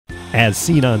As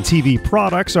seen on TV,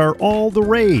 products are all the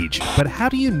rage, but how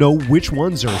do you know which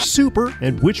ones are super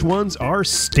and which ones are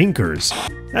stinkers?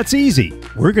 That's easy.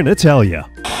 We're gonna tell you.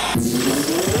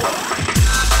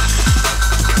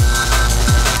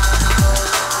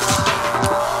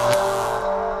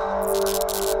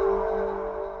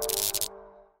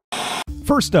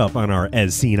 First up on our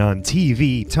As Seen on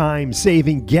TV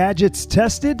time-saving gadgets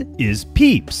tested is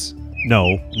Peeps.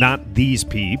 No, not these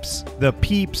Peeps. The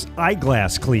Peeps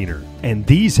Eyeglass Cleaner. And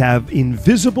these have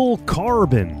invisible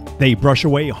carbon. They brush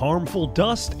away harmful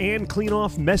dust and clean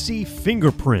off messy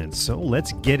fingerprints. So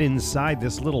let's get inside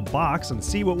this little box and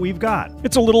see what we've got.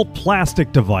 It's a little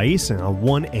plastic device, and on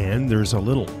one end there's a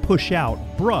little push-out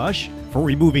brush for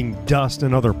removing dust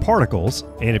and other particles.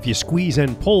 And if you squeeze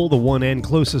and pull the one end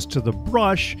closest to the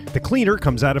brush, the cleaner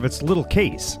comes out of its little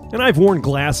case. And I've worn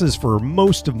glasses for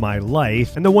most of my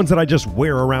life, and the ones that I just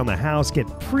wear around the house get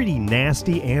pretty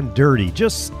nasty and dirty,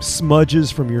 just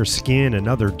smudges from your skin and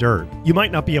other dirt. You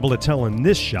might not be able to tell in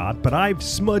this shot, but I've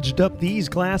smudged up these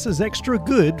glasses extra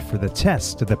good for the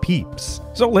test of the Peeps.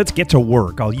 So let's get to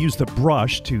work. I'll use the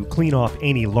brush to clean off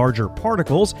any larger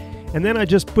particles, and then I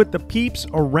just put the Peeps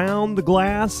around the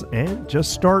glass and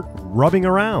just start rubbing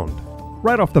around.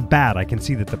 Right off the bat, I can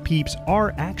see that the Peeps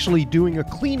are actually doing a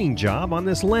cleaning job on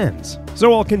this lens.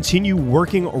 So I'll continue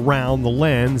working around the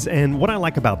lens, and what I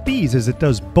like about these is it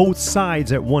does both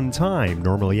sides at one time.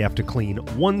 Normally you have to clean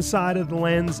one side of the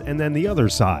lens and then the other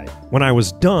side. When I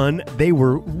was done, they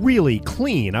were really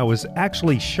clean. I was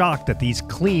actually shocked that these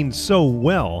cleaned so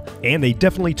well, and they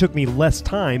definitely took me less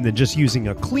time than just using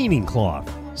a cleaning cloth.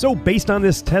 So based on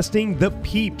this testing, the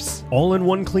Peeps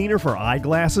all-in-one cleaner for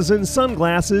eyeglasses and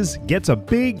sunglasses gets a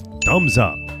big thumbs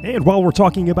up. And while we're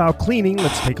talking about cleaning,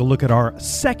 let's take a look at our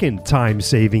second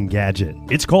time-saving gadget.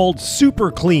 It's called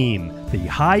Super Clean, the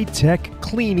high-tech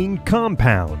cleaning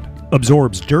compound.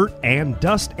 Absorbs dirt and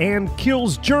dust and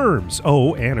kills germs.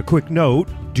 Oh, and a quick note,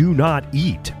 do not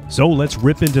eat. So let's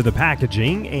rip into the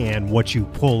packaging, and what you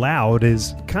pull out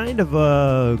is kind of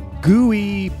a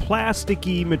gooey,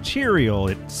 plasticky material.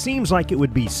 It seems like it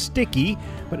would be sticky,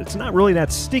 but it's not really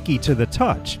that sticky to the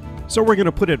touch. So we're going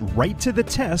to put it right to the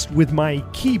test with my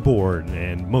keyboard,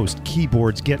 and most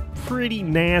keyboards get pretty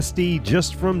nasty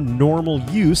just from normal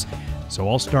use. So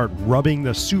I'll start rubbing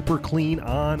the Super Clean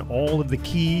on all of the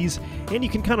keys, and you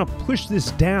can kind of push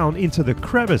this down into the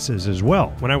crevices as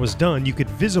well. When I was done, you could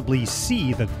visibly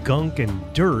see the gunk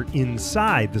and dirt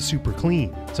inside the Super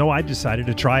Clean. So I decided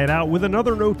to try it out with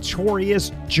another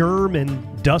notorious germ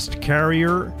and dust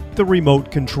carrier, the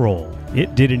remote control.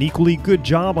 It did an equally good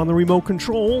job on the remote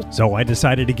control, so I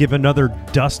decided to give another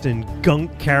dust and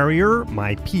gunk carrier,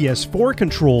 my PS4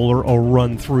 controller, a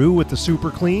run through with the Super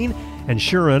Clean. And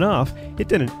sure enough, it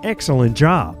did an excellent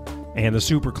job. And the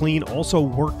Super Clean also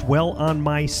worked well on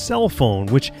my cell phone,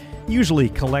 which usually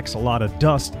collects a lot of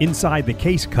dust inside the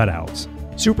case cutouts.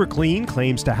 Super Clean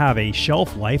claims to have a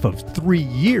shelf life of 3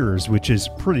 years, which is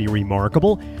pretty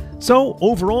remarkable. So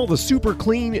overall, the Super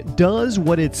Clean does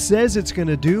what it says it's going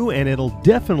to do, and it'll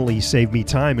definitely save me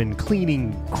time in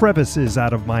cleaning crevices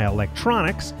out of my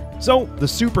electronics. So the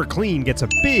Super Clean gets a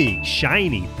big,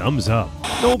 shiny thumbs up.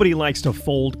 Nobody likes to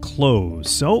fold clothes,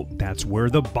 so that's where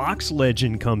the Box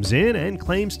Legend comes in and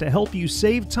claims to help you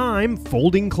save time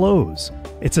folding clothes.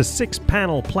 It's a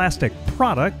 6-panel plastic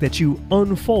product that you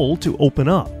unfold to open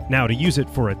up. Now, to use it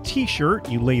for a t-shirt,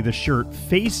 you lay the shirt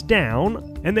face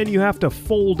down, and then you have to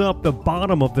fold up the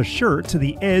bottom of the shirt to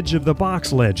the edge of the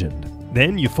Box Legend.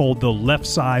 Then you fold the left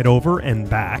side over and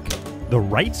back, the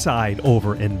right side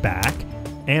over and back,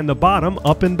 and the bottom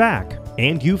up and back.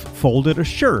 And you've folded a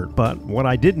shirt, but what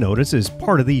I did notice is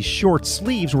part of these short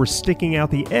sleeves were sticking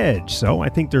out the edge, so I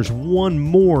think there's one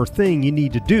more thing you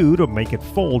need to do to make it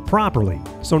fold properly.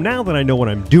 So now that I know what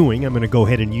I'm doing, I'm going to go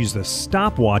ahead and use the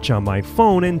stopwatch on my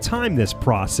phone and time this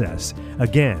process.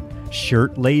 Again,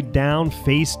 shirt laid down,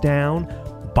 face down,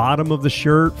 bottom of the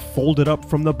shirt folded up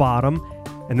from the bottom,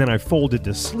 and then I folded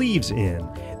the sleeves in.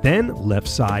 Then left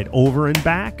side over and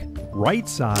back, right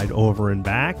side over and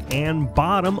back, and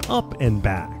bottom up and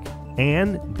back.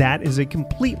 And that is a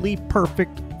completely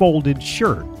perfect folded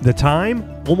shirt. The time?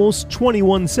 Almost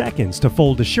 21 seconds to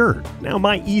fold a shirt. Now,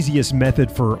 my easiest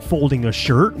method for folding a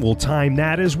shirt will time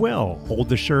that as well. Hold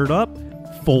the shirt up,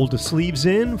 fold the sleeves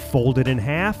in, fold it in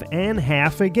half, and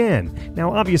half again.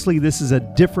 Now, obviously, this is a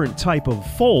different type of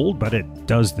fold, but it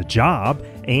does the job,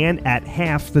 and at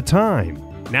half the time.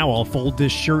 Now I'll fold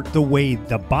this shirt the way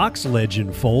the Box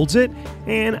Legend folds it,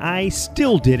 and I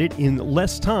still did it in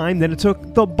less time than it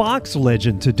took the Box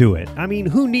Legend to do it. I mean,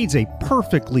 who needs a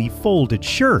perfectly folded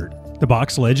shirt? The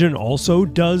Box Legend also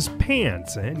does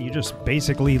pants, and you just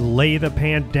basically lay the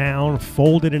pant down,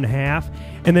 fold it in half,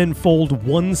 and then fold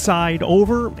one side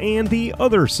over and the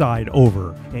other side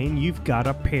over, and you've got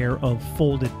a pair of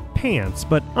folded pants.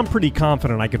 But I'm pretty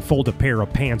confident I could fold a pair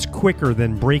of pants quicker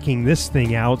than breaking this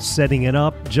thing out, setting it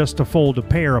up just to fold a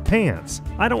pair of pants.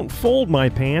 I don't fold my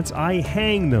pants, I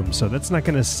hang them, so that's not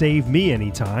going to save me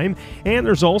any time. And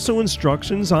there's also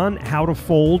instructions on how to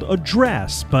fold a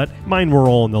dress, but mine were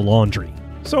all in the laundry.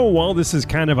 So while this is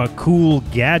kind of a cool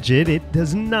gadget, it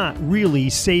does not really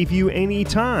save you any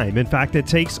time. In fact, it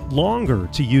takes longer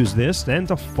to use this than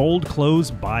to fold clothes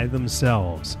by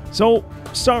themselves. So,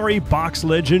 sorry Box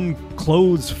Legend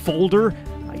clothes folder,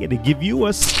 I gotta give you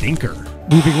a stinker.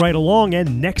 Moving right along,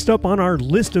 and next up on our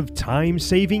list of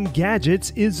time-saving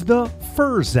gadgets is the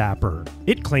Fur Zapper.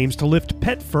 It claims to lift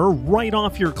pet fur right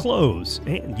off your clothes,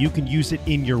 and you can use it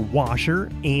in your washer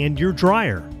and your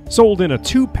dryer. Sold in a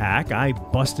 2-pack, I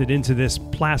busted into this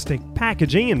plastic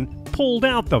packaging and pulled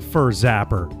out the Fur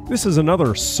Zapper. This is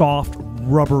another soft,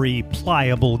 rubbery,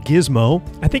 pliable gizmo.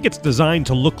 I think it's designed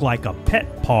to look like a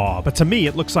pet paw, but to me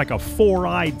it looks like a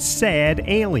 4-eyed sad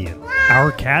alien.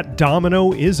 Our cat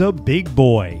Domino is a big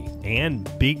boy, and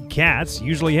big cats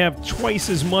usually have twice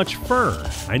as much fur.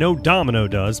 I know Domino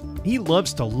does. He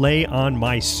loves to lay on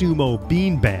my sumo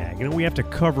beanbag, and we have to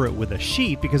cover it with a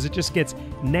sheet because it just gets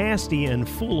nasty and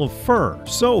full of fur.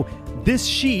 So this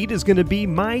sheet is going to be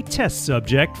my test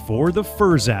subject for the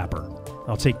Fur Zapper.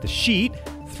 I'll take the sheet,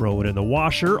 throw it in the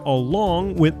washer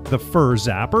along with the Fur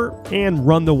Zapper, and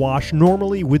run the wash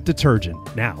normally with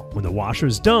detergent. Now, when the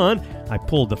washer's done, I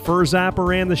pulled the Fur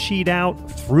Zapper and the sheet out,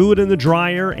 threw it in the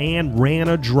dryer, and ran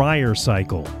a dryer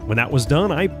cycle. When that was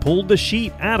done, I pulled the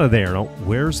sheet out of there. Now,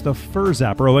 where's the Fur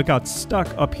Zapper? Oh, it got stuck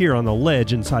up here on the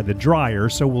ledge inside the dryer,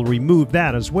 so we'll remove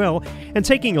that as well. And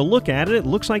taking a look at it, it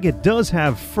looks like it does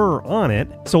have fur on it.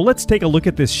 So let's take a look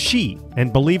at this sheet.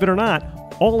 And believe it or not,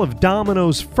 all of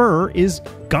Domino's fur is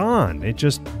gone. It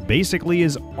just basically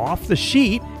is off the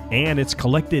sheet, and it's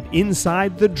collected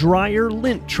inside the dryer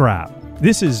lint trap.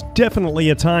 This is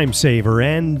definitely a time saver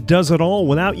and does it all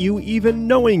without you even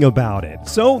knowing about it.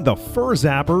 So the Fur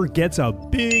Zapper gets a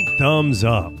big thumbs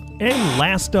up. And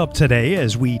last up today,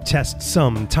 as we test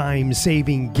some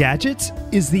time-saving gadgets,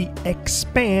 is the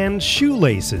Expand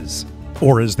shoelaces,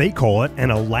 or as they call it,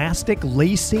 an elastic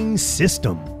lacing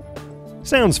system.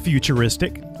 Sounds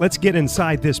futuristic. Let's get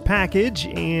inside this package,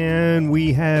 and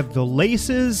we have the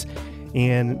laces,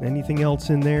 and anything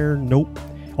else in there? Nope.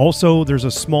 Also, there's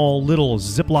a small little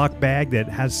Ziploc bag that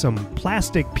has some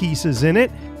plastic pieces in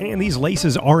it, and these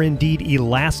laces are indeed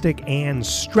elastic and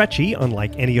stretchy,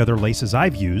 unlike any other laces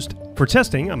I've used. For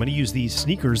testing, I'm going to use these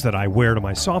sneakers that I wear to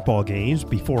my softball games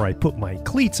before I put my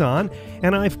cleats on,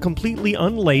 and I've completely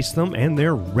unlaced them, and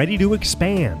they're ready to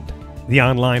expand. The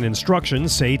online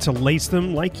instructions say to lace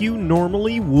them like you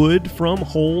normally would from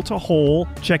hole to hole,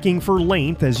 checking for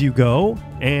length as you go,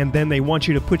 and then they want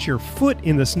you to put your foot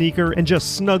in the sneaker and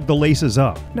just snug the laces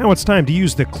up. Now it's time to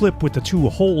use the clip with the 2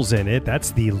 holes in it.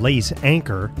 That's the lace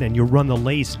anchor. Then you run the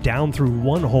lace down through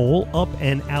one hole, up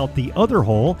and out the other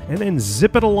hole, and then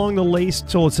zip it along the lace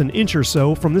till it's an inch or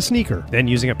so from the sneaker. Then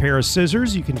using a pair of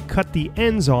scissors, you can cut the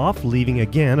ends off, leaving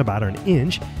again about an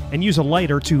inch, and use a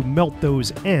lighter to melt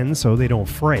those ends so they don't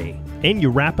fray. And you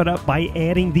wrap it up by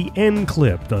adding the end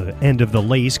clip. The end of the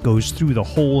lace goes through the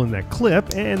hole in the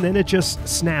clip, and then it just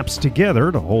snaps together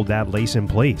to hold that lace in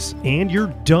place. And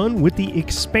you're done with the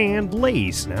Expand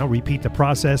lace. Now repeat the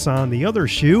process on the other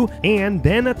shoe, and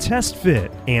then a test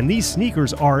fit. And these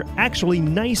sneakers are actually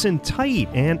nice and tight,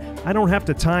 and I don't have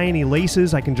to tie any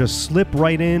laces. I can just slip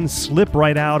right in, slip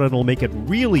right out. It'll make it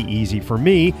really easy for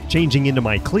me changing into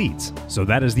my cleats. So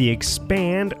that is the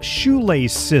Expand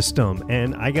shoelace system,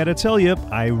 and I gotta tell you,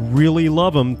 I really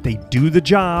love them. They do the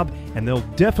job, and they'll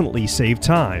definitely save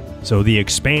time. So the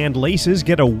Expand laces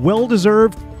get a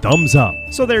well-deserved thumbs up.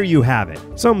 So there you have it.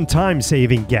 Some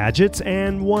time-saving gadgets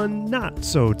and one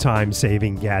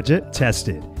not-so-time-saving gadget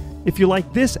tested. If you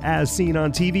like this As Seen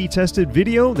on TV tested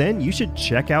video, then you should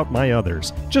check out my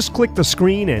others. Just click the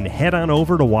screen and head on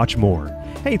over to watch more.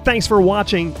 Hey, thanks for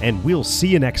watching, and we'll see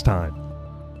you next time.